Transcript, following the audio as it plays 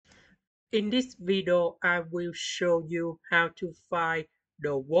In this video, I will show you how to find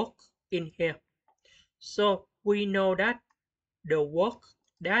the work in here. So we know that the work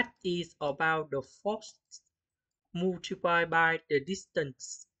that is about the force multiplied by the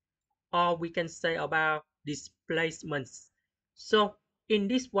distance, or we can say about displacements. So in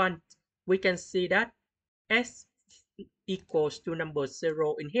this one, we can see that S equals to number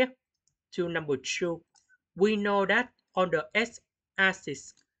 0 in here, to number 2. We know that on the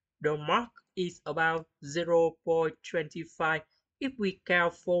x-axis, the mark is about 0.25. If we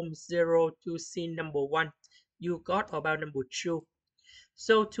count from 0 to scene number 1, you got about number 2.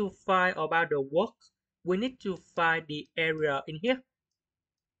 So to find about the work, we need to find the area in here.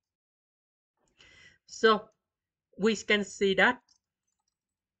 So we can see that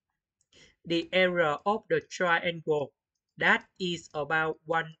the area of the triangle, that is about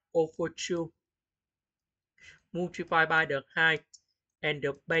 1 over 2 multiplied by the height and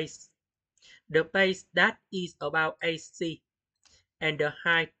the base. The base that is about AC and the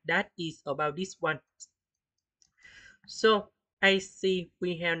height that is about this one. So AC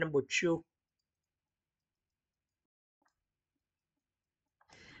we have number 2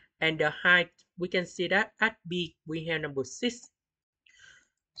 and the height we can see that at B we have number 6.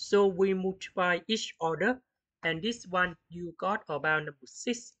 So we multiply each other and this one you got about number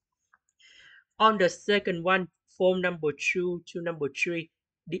 6. On the second one from number 2 to number 3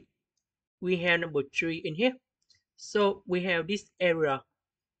 we have number 3 in here. So we have this area.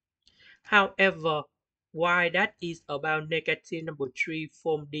 However, why that is about negative number 3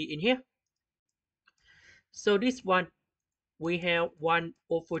 from D in here. So this one, we have 1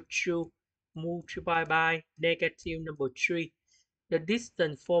 over 2 multiplied by negative number 3. The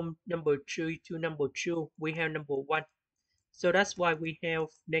distance from number 3 to number 2, we have number 1. So that's why we have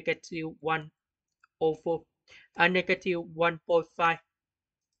negative 1 over negative 1.5.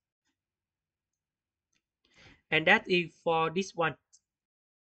 And that is for this one.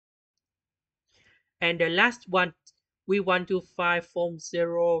 And the last one, we want to find from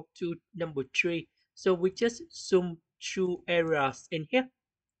 0 to number 3. So we just sum two areas in here.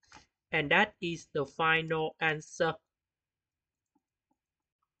 And that is the final answer.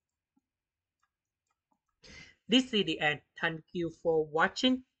 This is the end. Thank you for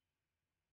watching.